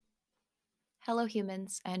Hello,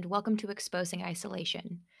 humans, and welcome to Exposing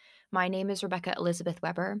Isolation. My name is Rebecca Elizabeth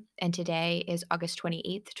Weber, and today is August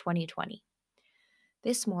 28th, 2020.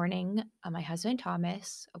 This morning, my husband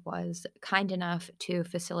Thomas was kind enough to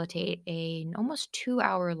facilitate an almost 2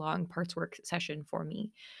 hour long parts work session for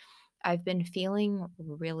me. I've been feeling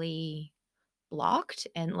really blocked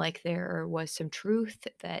and like there was some truth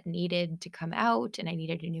that needed to come out, and I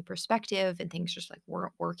needed a new perspective, and things just like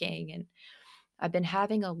weren't working. And I've been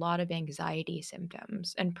having a lot of anxiety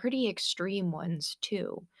symptoms and pretty extreme ones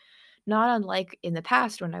too. Not unlike in the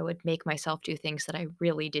past when I would make myself do things that I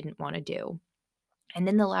really didn't want to do. And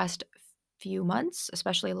in the last few months,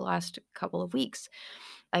 especially the last couple of weeks,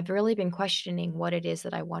 I've really been questioning what it is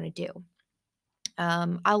that I want to do.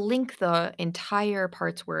 I'll link the entire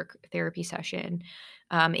parts work therapy session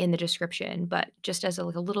in the description, but just as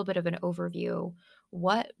like a little bit of an overview,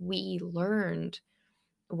 what we learned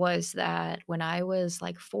was that when I was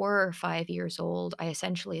like 4 or 5 years old, I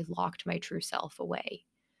essentially locked my true self away.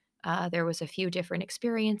 There was a few different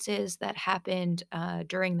experiences that happened,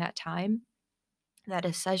 during that time that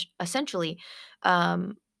essentially,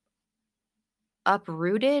 um,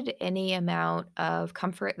 uprooted any amount of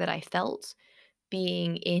comfort that I felt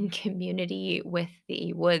being in community with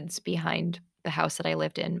the woods behind the house that I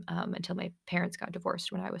lived in, until my parents got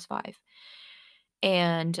divorced when I was 5.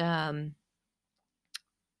 And,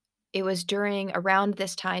 it was during around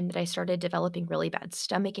this time that I started developing really bad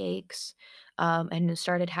stomach aches, and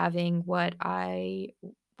started having what I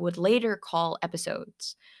would later call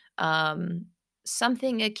episodes. Um,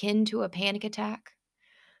 Something akin to a panic attack,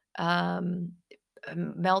 um, a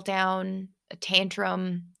meltdown, a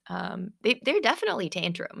tantrum. They're definitely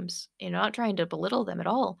tantrums, not trying to belittle them at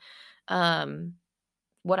all. Um,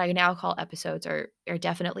 what I now call episodes are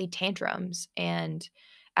definitely tantrums, and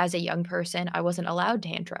as a young person, I wasn't allowed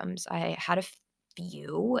tantrums. I had a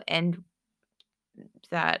few, and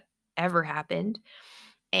that ever happened,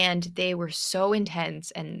 and they were so intense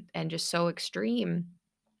and just so extreme,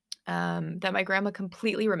 that my grandma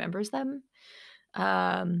completely remembers them,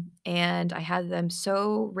 and I had them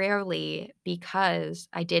so rarely because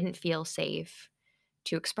I didn't feel safe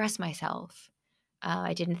to express myself.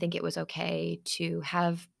 I didn't think it was okay to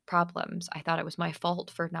have problems. I thought it was my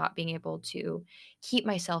fault for not being able to keep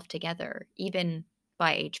myself together. Even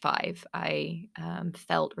by age 5, I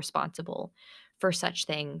felt responsible for such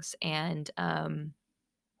things. And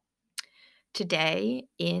today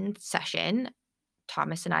in session,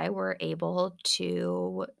 Thomas and I were able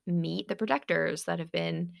to meet the protectors that have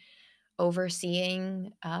been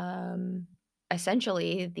overseeing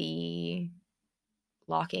essentially the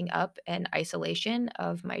locking up and isolation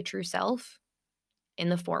of my true self in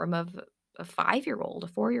the form of a 5-year-old, a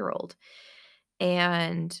 4-year-old.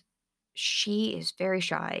 And she is very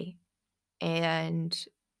shy and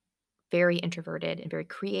very introverted and very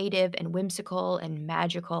creative and whimsical and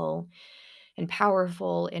magical and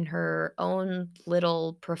powerful in her own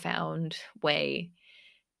little profound way.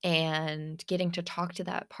 And getting to talk to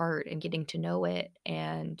that part and getting to know it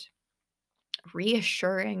and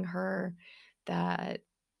reassuring her that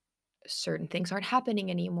certain things aren't happening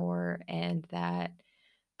anymore, and that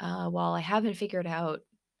while I haven't figured out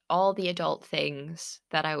all the adult things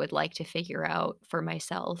that I would like to figure out for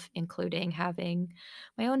myself, including having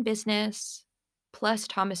my own business, plus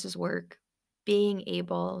Thomas's work, being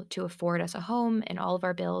able to afford us a home and all of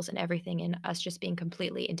our bills and everything, and us just being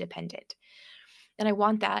completely independent. And I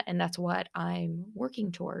want that, and that's what I'm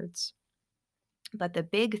working towards. But the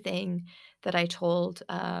big thing that I told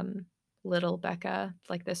little Becca,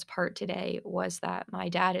 like this part today, was that my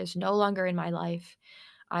dad is no longer in my life.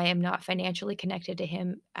 I am not financially connected to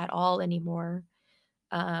him at all anymore.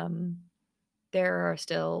 Um, there are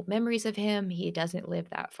still memories of him. He doesn't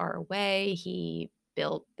live that far away. He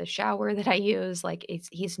built the shower that I use. Like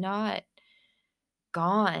he's not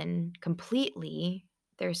gone completely.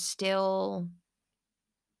 There's still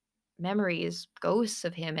memories, ghosts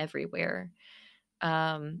of him everywhere.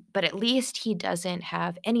 But at least he doesn't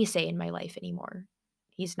have any say in my life anymore.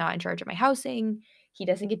 He's not in charge of my housing. He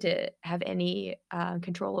doesn't get to have any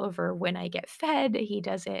control over when I get fed. He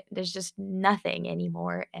doesn't, there's just nothing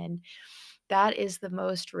anymore. And that is the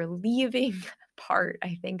most relieving part,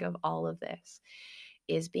 I think, of all of this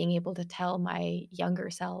is being able to tell my younger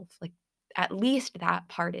self, like, at least that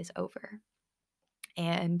part is over.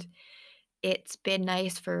 And it's been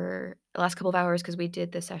nice for the last couple of hours because we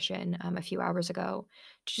did the session, a few hours ago,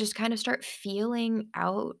 to just kind of start feeling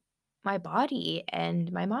out my body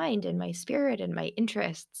and my mind and my spirit and my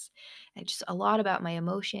interests, and just a lot about my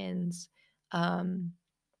emotions, um,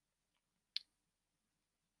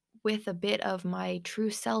 with a bit of my true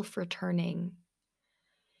self returning.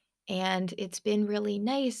 And it's been really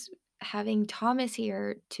nice having Thomas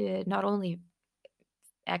here to not only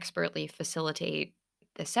expertly facilitate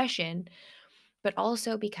the session, but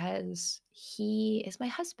also because he is my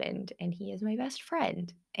husband and he is my best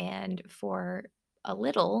friend. And for a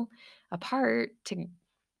little apart to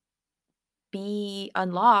be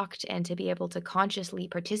unlocked and to be able to consciously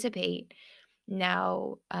participate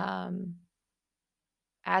now,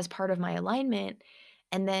 as part of my alignment.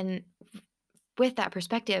 And then with that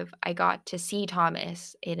perspective, I got to see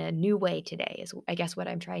Thomas in a new way today, is I guess what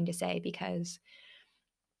I'm trying to say, because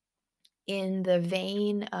in the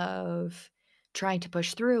vein of trying to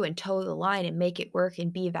push through and toe the line and make it work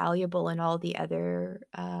and be valuable in all the other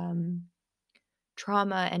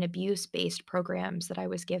trauma and abuse based programs that I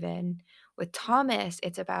was given, with Thomas,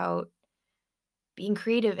 it's about being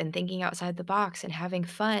creative and thinking outside the box and having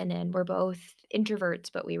fun. And we're both introverts,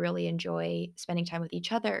 but we really enjoy spending time with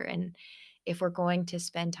each other. And if we're going to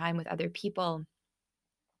spend time with other people,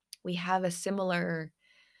 we have a similar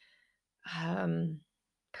um,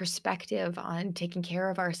 perspective on taking care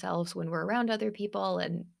of ourselves when we're around other people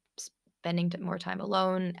and spending more time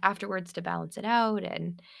alone afterwards to balance it out.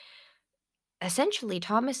 And essentially,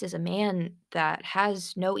 Thomas is a man that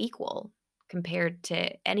has no equal compared to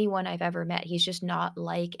anyone I've ever met. He's just not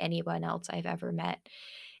like anyone else I've ever met.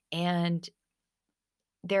 And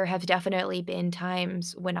there have definitely been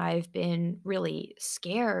times when I've been really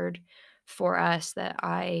scared for us, that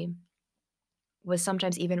I was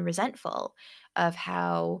sometimes even resentful of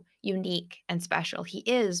how unique and special he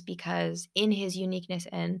is, because in his uniqueness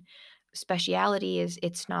and speciality is,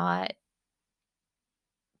 it's not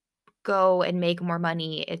go and make more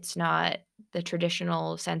money. It's not the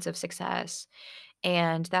traditional sense of success.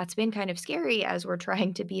 And that's been kind of scary as we're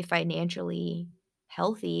trying to be financially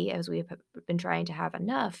healthy, as we've been trying to have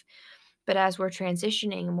enough. But as we're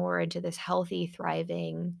transitioning more into this healthy,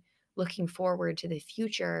 thriving, looking forward to the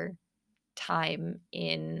future time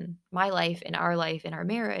in my life, in our life, in our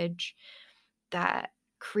marriage, that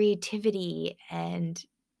creativity and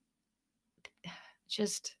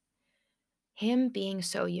just him being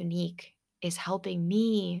so unique is helping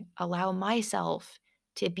me allow myself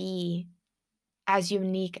to be as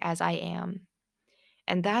unique as I am.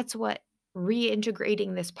 And that's what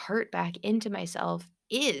reintegrating this part back into myself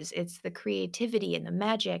is. It's the creativity and the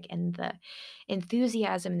magic and the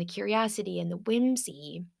enthusiasm, the curiosity and the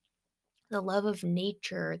whimsy, the love of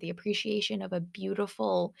nature, the appreciation of a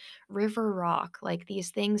beautiful river rock, like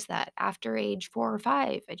these things that after age 4 or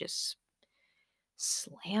 5, I just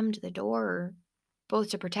slammed the door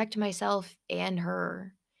both to protect myself and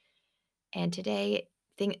her. And today,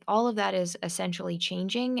 think all of that is essentially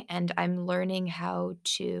changing, and I'm learning how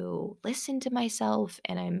to listen to myself,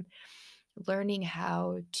 and I'm learning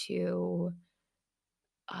how to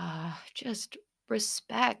just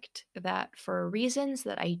respect that for reasons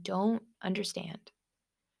that I don't understand.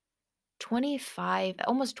 25,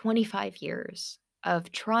 almost 25 years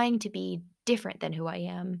of trying to be different than who I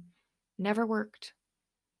am never worked.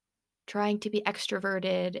 Trying to be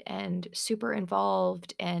extroverted and super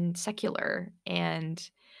involved and secular and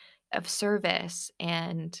of service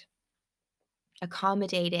and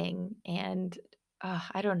accommodating and,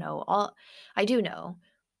 I don't know, all I do know,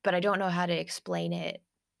 but I don't know how to explain it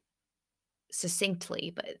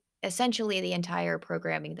succinctly, but essentially the entire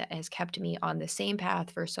programming that has kept me on the same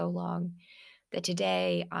path for so long, that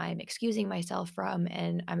today I'm excusing myself from,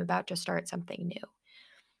 and I'm about to start something new.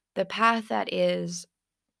 The path that is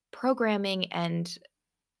programming and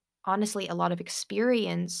honestly a lot of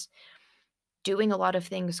experience doing a lot of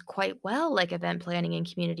things quite well, like event planning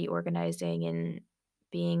and community organizing and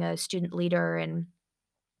being a student leader, and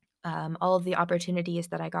all of the opportunities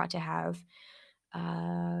that I got to have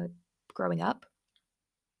uh, growing up.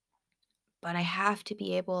 But I have to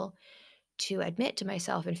be able to admit to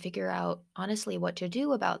myself and figure out honestly what to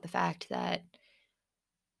do about the fact that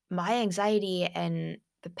my anxiety and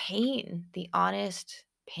the pain, the honest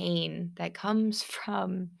pain that comes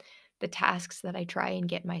from the tasks that I try and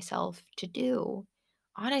get myself to do,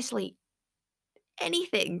 honestly,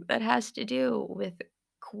 anything that has to do with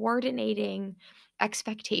coordinating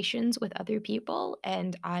expectations with other people,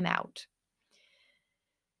 and I'm out.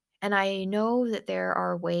 And I know that there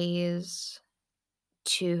are ways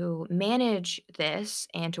to manage this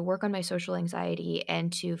and to work on my social anxiety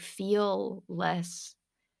and to feel less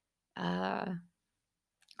uh,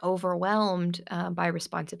 overwhelmed by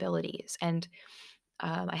responsibilities. And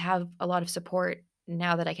I have a lot of support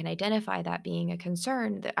now that I can identify that being a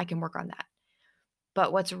concern, that I can work on that.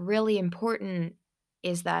 But what's really important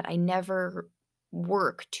is that I never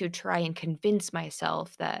work to try and convince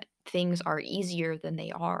myself that things are easier than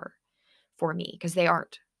they are for me, because they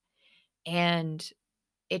aren't. And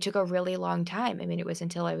it took a really long time. I mean, it was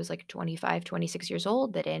until I was like 25, 26 years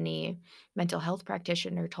old that any mental health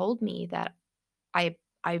practitioner told me that I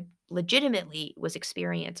legitimately was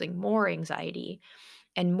experiencing more anxiety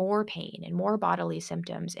and more pain and more bodily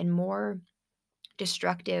symptoms and more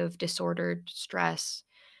destructive, disordered stress,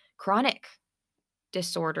 chronic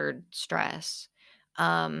disordered stress.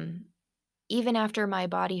 Um, Even after my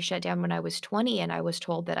body shut down when I was 20 and I was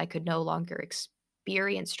told that I could no longer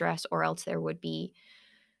experience stress or else there would be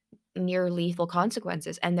near lethal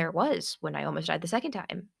consequences, and there was when I almost died the second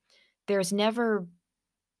time. There's never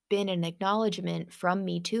been an acknowledgement from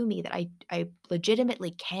me to me that I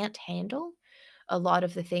legitimately can't handle a lot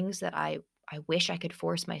of the things that I wish I could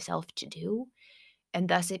force myself to do, and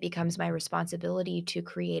thus it becomes my responsibility to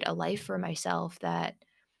create a life for myself that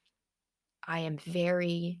I am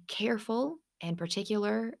very careful and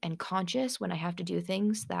particular and conscious when I have to do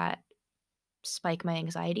things that spike my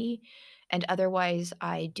anxiety, and otherwise,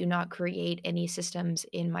 I do not create any systems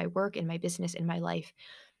in my work, in my business, in my life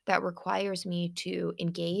that requires me to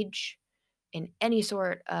engage in any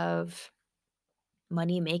sort of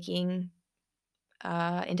money-making,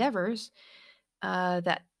 endeavors,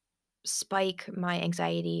 that spike my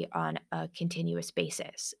anxiety on a continuous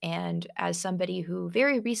basis. And as somebody who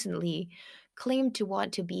very recently claimed to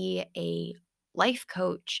want to be a life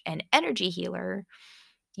coach and energy healer,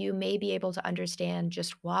 you may be able to understand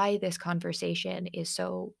just why this conversation is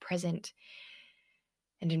so present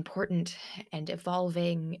and important and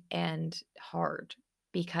evolving and hard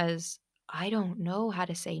because I don't know how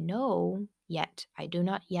to say no yet. I do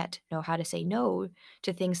not yet know how to say no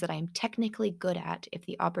to things that I'm technically good at if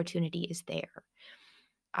the opportunity is there.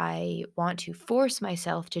 I want to force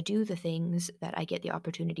myself to do the things that I get the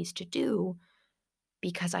opportunities to do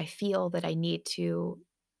because I feel that I need to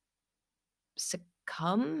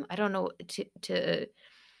succumb. I don't know to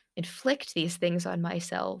inflict these things on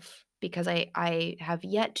myself because I have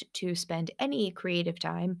yet to spend any creative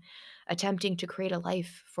time attempting to create a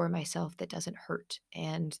life for myself that doesn't hurt,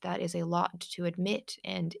 and that is a lot to admit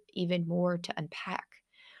and even more to unpack.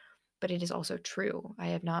 But it is also true. I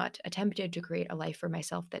have not attempted to create a life for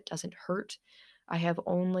myself that doesn't hurt. I have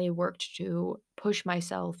only worked to push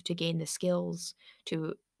myself to gain the skills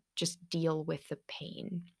to just deal with the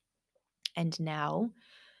pain. And now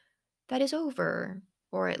that is over,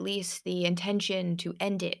 or at least the intention to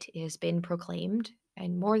end it has been proclaimed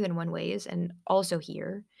in more than one ways and also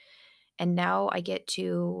here. And now I get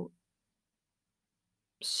to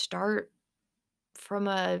start from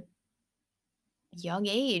a young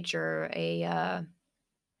age or a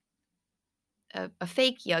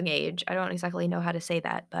fake young age. I don't exactly know how to say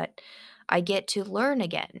that, but I get to learn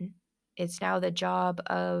again. It's now the job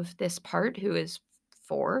of this part who is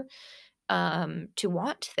 4 to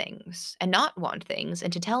want things and not want things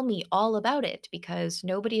and to tell me all about it because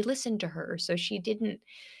nobody listened to her. So she didn't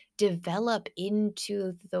develop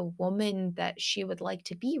into the woman that she would like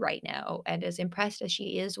to be right now. And as impressed as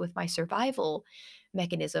she is with my survival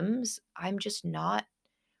mechanisms, I'm just not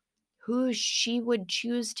who she would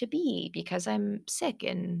choose to be because I'm sick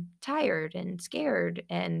and tired and scared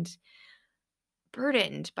and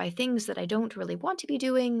burdened by things that I don't really want to be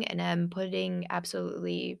doing and am putting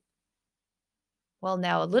absolutely well,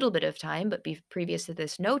 now a little bit of time, but previous to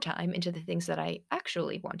this, no time into the things that I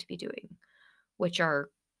actually want to be doing, which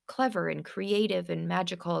are clever and creative and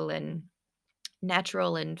magical and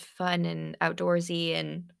natural and fun and outdoorsy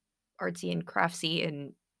and artsy and craftsy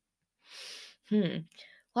and hmm,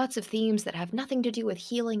 lots of themes that have nothing to do with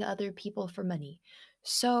healing other people for money.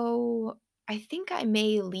 So I think I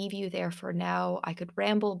may leave you there for now. I could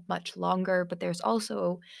ramble much longer, but there's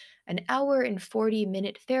also an hour and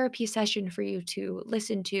 40-minute therapy session for you to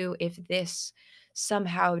listen to if this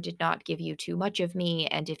somehow did not give you too much of me.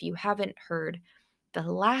 And if you haven't heard the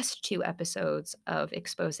last 2 episodes of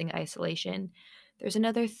Exposing Isolation, there's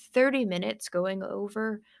another 30 minutes going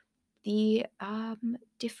over the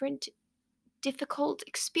different difficult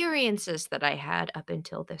experiences that I had up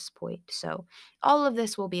until this point. So, all of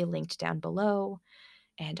this will be linked down below.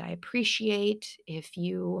 And I appreciate if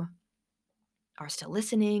you are still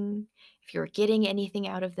listening. If you're getting anything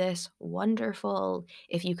out of this, wonderful.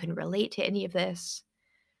 If you can relate to any of this,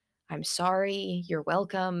 I'm sorry. You're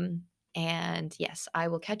welcome. And yes, I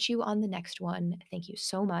will catch you on the next one. Thank you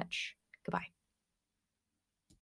so much. Goodbye.